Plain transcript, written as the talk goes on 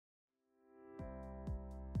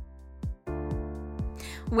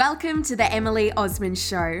Welcome to the Emily Osmond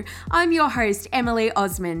Show. I'm your host, Emily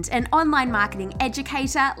Osmond, an online marketing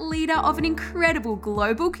educator, leader of an incredible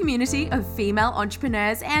global community of female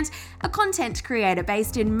entrepreneurs, and a content creator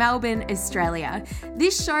based in Melbourne, Australia.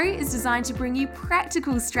 This show is designed to bring you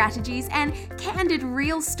practical strategies and candid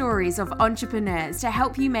real stories of entrepreneurs to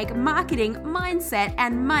help you make marketing, mindset,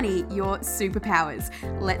 and money your superpowers.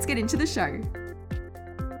 Let's get into the show.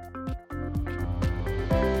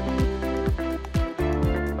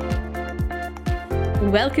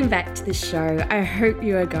 Welcome back to the show. I hope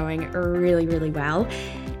you are going really well.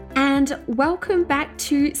 And welcome back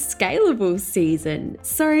to Scalable season.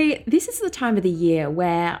 So this is the time of the year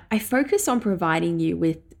where I focus on providing you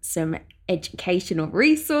with some educational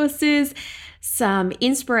resources, some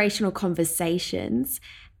inspirational conversations,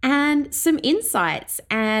 and some insights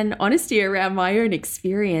and honesty around my own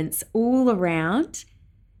experience all around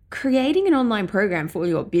creating an online program for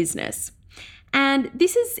your business. And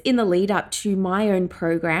this is in the lead up to my own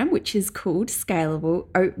program, which is called Scalable,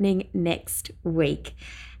 opening next week.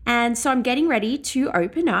 And so I'm getting ready to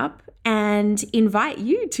open up and invite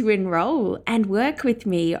you to enroll and work with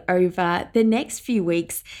me over the next few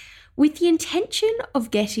weeks with the intention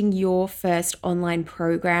of getting your first online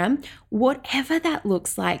program, whatever that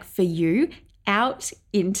looks like for you, out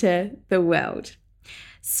into the world.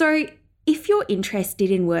 So if you're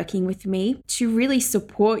interested in working with me to really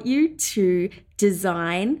support you to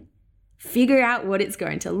design, figure out what it's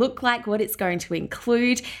going to look like, what it's going to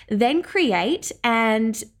include, then create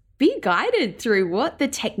and be guided through what the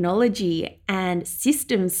technology and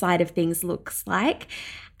system side of things looks like,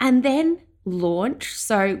 and then launch,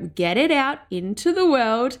 so get it out into the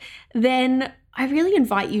world, then I really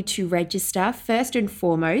invite you to register first and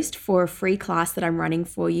foremost for a free class that I'm running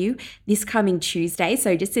for you this coming Tuesday,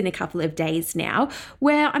 so just in a couple of days now,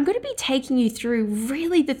 where I'm going to be taking you through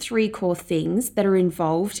really the three core things that are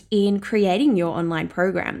involved in creating your online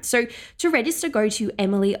program. So to register, go to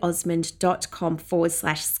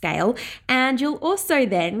emilyosmond.com/scale, and you'll also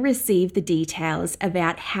then receive the details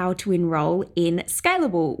about how to enroll in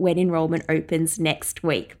Scalable when enrollment opens next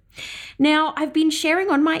week. Now, I've been sharing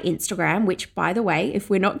on my Instagram, which, by the way, if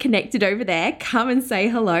we're not connected over there, come and say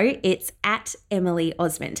hello. It's at Emily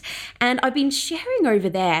Osmond. And I've been sharing over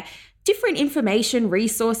there different information,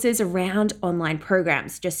 resources around online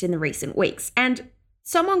programs just in the recent weeks. And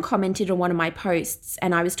someone commented on one of my posts,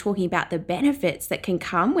 and I was talking about the benefits that can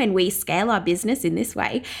come when we scale our business in this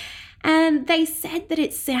way. And they said that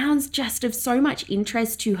it sounds just of so much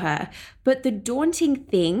interest to her, but the daunting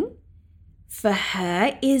thing for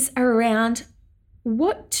her is around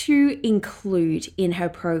what to include in her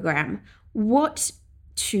program, what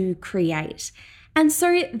to create. And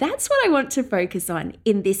so that's what I want to focus on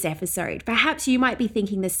in this episode. Perhaps you might be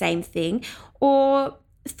thinking the same thing, or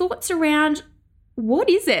thoughts around what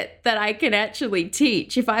is it that I can actually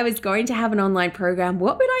teach? If I was going to have an online program,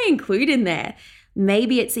 what would I include in there?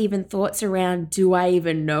 Maybe it's even thoughts around, do I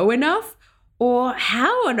even know enough? Or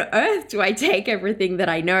how on earth do I take everything that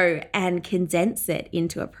I know and condense it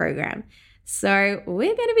into a program? So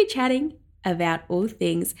we're going to be chatting about all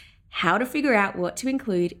things how to figure out what to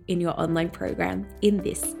include in your online program in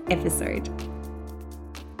this episode.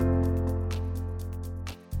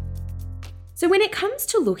 So when it comes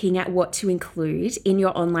to looking at what to include in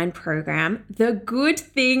your online program, the good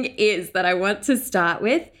thing is that I want to start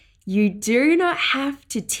with, you do not have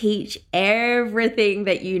to teach everything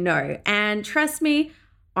that you know. And trust me,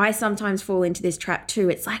 I sometimes fall into this trap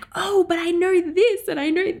too. It's like, oh, but I know this and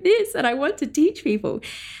I know this and I want to teach people.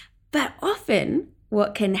 But often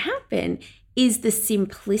what can happen is the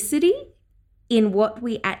simplicity in what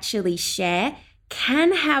we actually share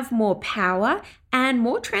can have more power and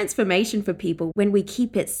more transformation for people when we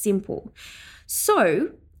keep it simple.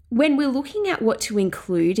 So when we're looking at what to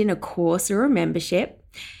include in a course or a membership,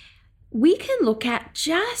 we can look at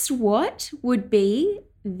just what would be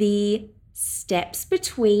the steps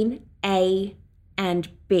between A and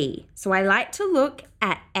B. So I like to look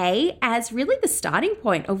at A as really the starting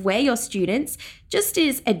point of where your students, just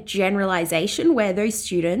as a generalization where those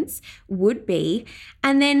students would be.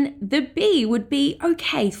 And then the B would be,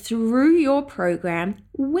 okay, through your program,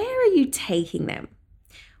 where are you taking them?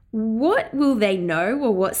 What will they know,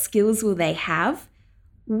 or what skills will they have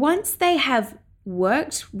once they have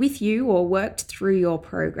worked with you or worked through your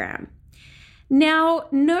program? Now,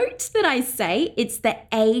 note that I say it's the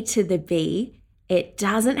A to the B. It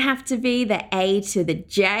doesn't have to be the A to the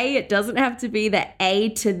J. It doesn't have to be the A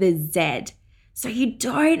to the Z. So you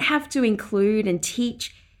don't have to include and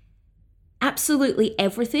teach absolutely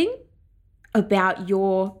everything about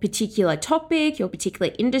your particular topic, your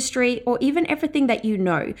particular industry, or even everything that you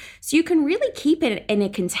know. So you can really keep it in a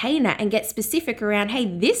container and get specific around, hey,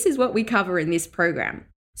 this is what we cover in this program.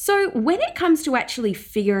 So when it comes to actually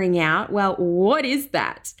figuring out, well, what is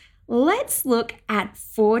that? Let's look at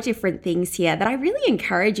 4 different things here that I really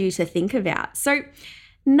encourage you to think about. So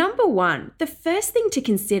number 1, the first thing to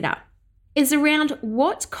consider is around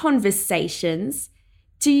what conversations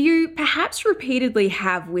do you perhaps repeatedly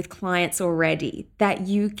have with clients already that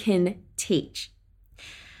you can teach?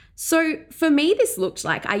 So for me, this looked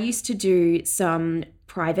like I used to do some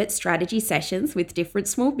private strategy sessions with different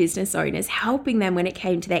small business owners, helping them when it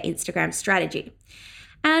came to their Instagram strategy.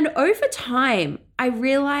 And over time, I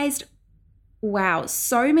realized, wow,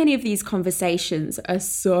 so many of these conversations are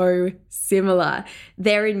so similar.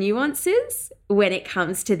 There are nuances when it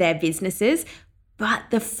comes to their businesses, but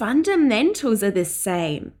the fundamentals are the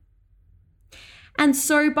same. And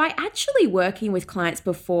so by actually working with clients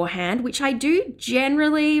beforehand, which I do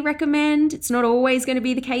generally recommend, it's not always going to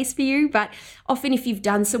be the case for you, but often if you've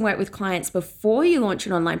done some work with clients before you launch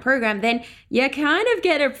an online program, then you kind of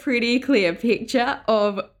get a pretty clear picture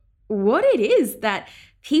of what it is that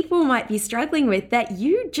people might be struggling with, that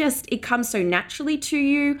it comes so naturally to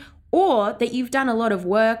you, or that you've done a lot of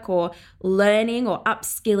work or learning or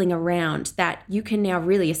upskilling around that you can now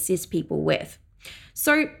really assist people with.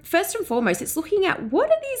 So first and foremost, it's looking at what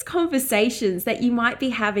are these conversations that you might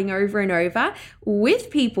be having over and over with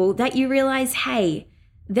people that you realize, hey,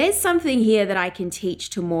 there's something here that I can teach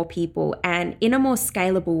to more people and in a more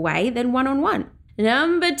scalable way than one-on-one.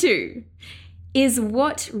 Number 2 is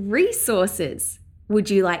what resources would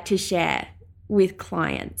you like to share with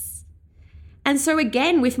clients? And so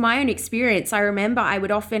again, with my own experience, I remember I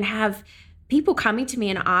would often have people coming to me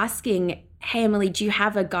and asking, hey, Emily, do you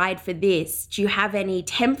have a guide for this? Do you have any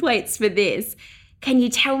templates for this? Can you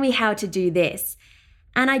tell me how to do this?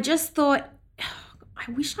 And I just thought,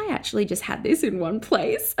 I wish I actually just had this in one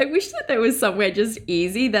place. I wish that there was somewhere just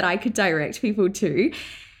easy that I could direct people to.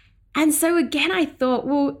 And so again, I thought,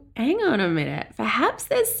 well, hang on a minute. Perhaps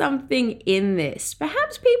there's something in this.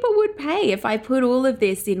 Perhaps people would pay if I put all of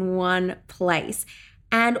this in one place.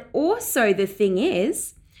 And also the thing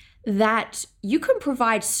is that you can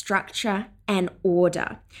provide structure and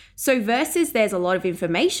order. So versus there's a lot of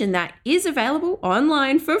information that is available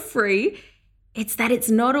online for free, it's that it's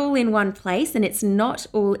not all in one place and it's not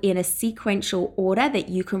all in a sequential order that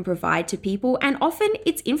you can provide to people. And often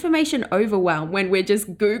it's information overwhelm when we're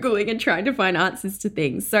just Googling and trying to find answers to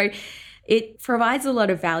things. So it provides a lot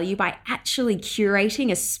of value by actually curating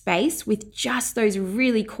a space with just those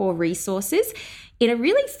really core resources in a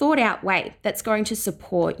really thought out way that's going to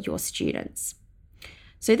support your students.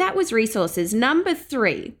 So that was resources. Number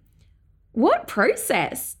 3, what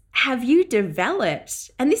process have you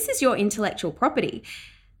developed, and this is your intellectual property,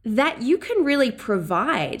 that you can really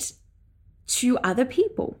provide to other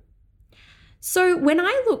people? So when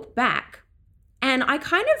I look back, and I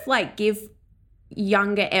kind of like give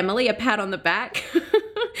younger Emily a pat on the back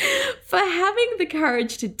for having the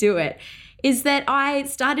courage to do it, is that I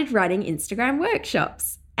started running Instagram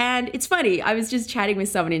workshops. And it's funny, I was just chatting with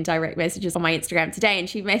someone in direct messages on my Instagram today, and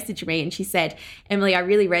she messaged me and she said, Emily, I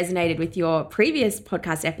really resonated with your previous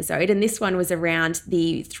podcast episode. And this one was around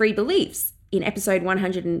the 3 beliefs in episode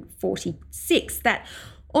 146 that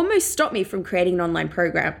almost stopped me from creating an online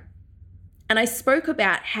program. And I spoke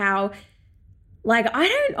about how, like, I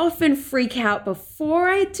don't often freak out before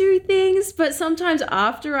I do things, but sometimes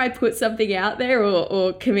after I put something out there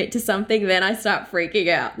or commit to something, then I start freaking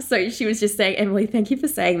out. So she was just saying, Emily, thank you for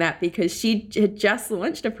saying that, because she had just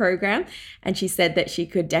launched a program and she said that she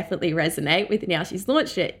could definitely resonate with it. Now she's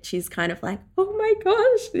launched it. She's kind of like, oh my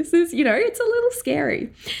gosh, this is, it's a little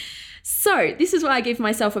scary. So this is why I give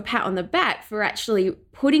myself a pat on the back for actually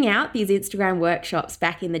putting out these Instagram workshops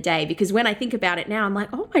back in the day, because when I think about it now, I'm like,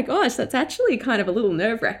 oh my gosh, that's actually kind of a little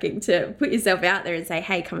nerve-wracking to put yourself out there and say,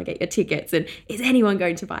 hey, come and get your tickets, and is anyone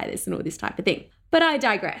going to buy this, and all this type of thing. But I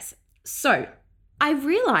digress. So I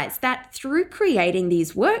realized that through creating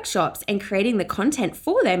these workshops and creating the content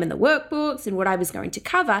for them and the workbooks and what I was going to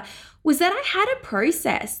cover was that I had a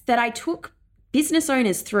process that I took business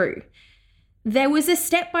owners through. There was a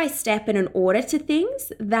step-by-step and an order to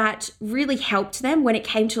things that really helped them when it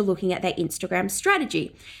came to looking at their Instagram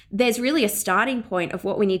strategy. There's really a starting point of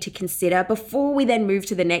what we need to consider before we then move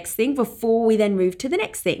to the next thing, before we then move to the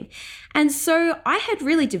next thing. And so I had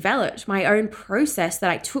really developed my own process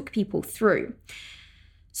that I took people through.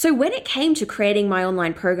 So when it came to creating my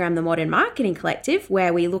online program, The Modern Marketing Collective,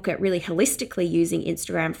 where we look at really holistically using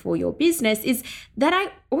Instagram for your business, is that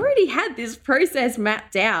I already had this process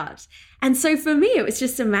mapped out. And so for me, it was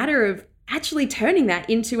just a matter of actually turning that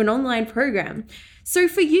into an online program. So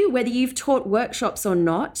for you, whether you've taught workshops or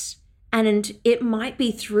not, and it might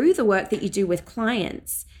be through the work that you do with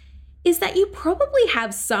clients, is that you probably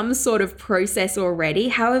have some sort of process already,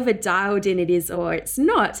 however dialed in it is or it's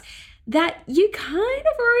not, that you kind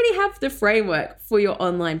of already have the framework for your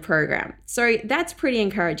online program. So that's pretty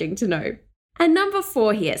encouraging to know. And number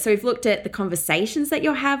 4 here, so we've looked at the conversations that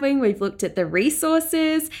you're having, we've looked at the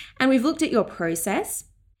resources, and we've looked at your process,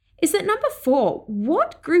 is that number 4,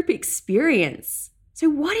 what group experience? So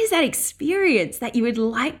what is that experience that you would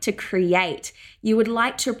like to create, you would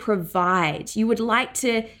like to provide, you would like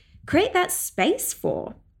to create that space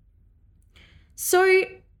for? So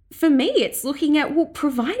for me, it's looking at,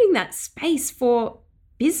 providing that space for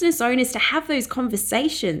business owners to have those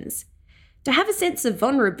conversations, to have a sense of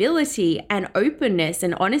vulnerability and openness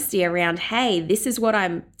and honesty around, hey, this is what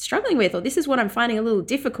I'm struggling with, or this is what I'm finding a little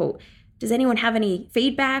difficult. Does anyone have any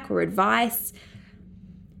feedback or advice?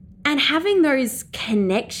 And having those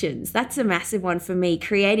connections, that's a massive one for me,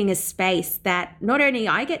 creating a space that not only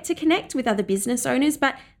I get to connect with other business owners,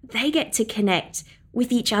 but they get to connect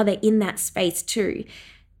with each other in that space too.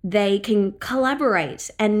 They can collaborate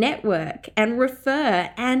and network and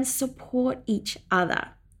refer and support each other.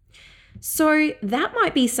 So that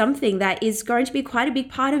might be something that is going to be quite a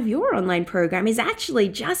big part of your online program, is actually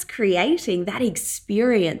just creating that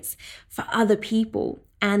experience for other people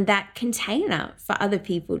and that container for other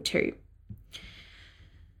people too.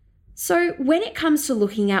 So when it comes to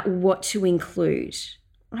looking at what to include,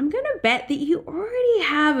 I'm going to bet that you already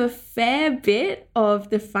have a fair bit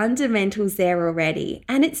of the fundamentals there already.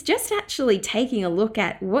 And it's just actually taking a look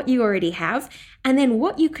at what you already have and then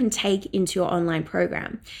what you can take into your online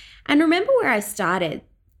program. And remember where I started,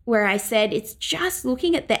 where I said it's just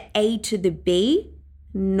looking at the A to the B,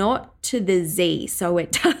 not to the Z. So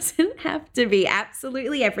it doesn't have to be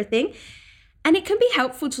absolutely everything. And it can be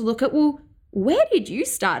helpful to look at, where did you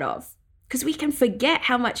start off? Because we can forget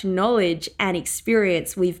how much knowledge and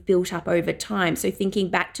experience we've built up over time. So thinking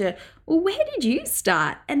back to, where did you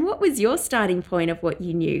start? And what was your starting point of what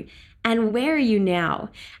you knew? And where are you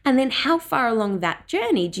now? And then how far along that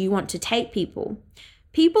journey do you want to take people?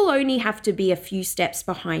 People only have to be a few steps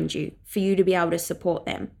behind you for you to be able to support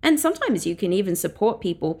them. And sometimes you can even support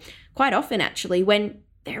people, quite often actually, when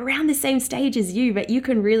they're around the same stage as you, but you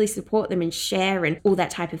can really support them and share and all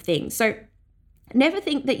that type of thing. So never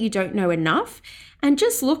think that you don't know enough, and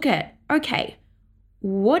just look at, okay,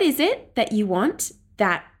 what is it that you want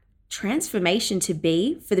that transformation to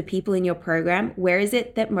be for the people in your program? Where is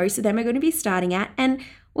it that most of them are going to be starting at? And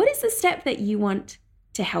what is the step that you want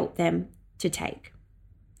to help them to take?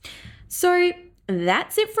 So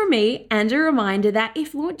that's it from me, and a reminder that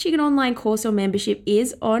if launching an online course or membership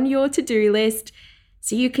is on your to-do list,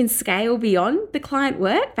 so you can scale beyond the client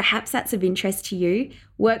work, perhaps that's of interest to you,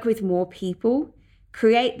 work with more people,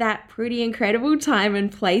 create that pretty incredible time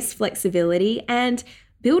and place flexibility, and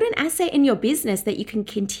build an asset in your business that you can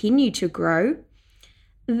continue to grow,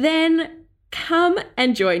 then come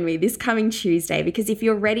and join me this coming Tuesday, because if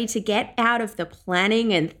you're ready to get out of the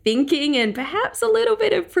planning and thinking and perhaps a little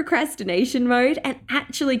bit of procrastination mode and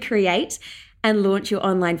actually create and launch your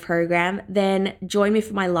online program, then join me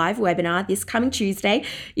for my live webinar this coming Tuesday.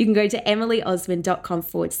 You can go to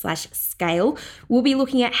emilyosmond.com/scale. We'll be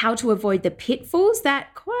looking at how to avoid the pitfalls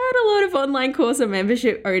that quite a lot of online course or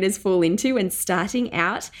membership owners fall into when starting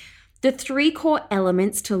out, the 3 core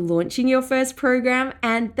elements to launching your first program,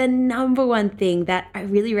 and the number one thing that I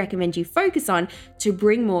really recommend you focus on to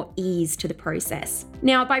bring more ease to the process.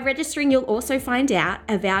 Now, by registering, you'll also find out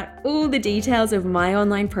about all the details of my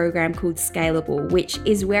online program called Scalable, which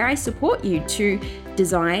is where I support you to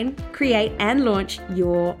design, create, and launch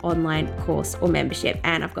your online course or membership.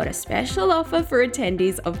 And I've got a special offer for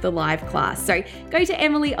attendees of the live class. So go to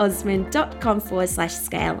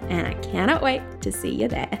emilyosmond.com/scale, and I cannot wait to see you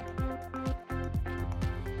there.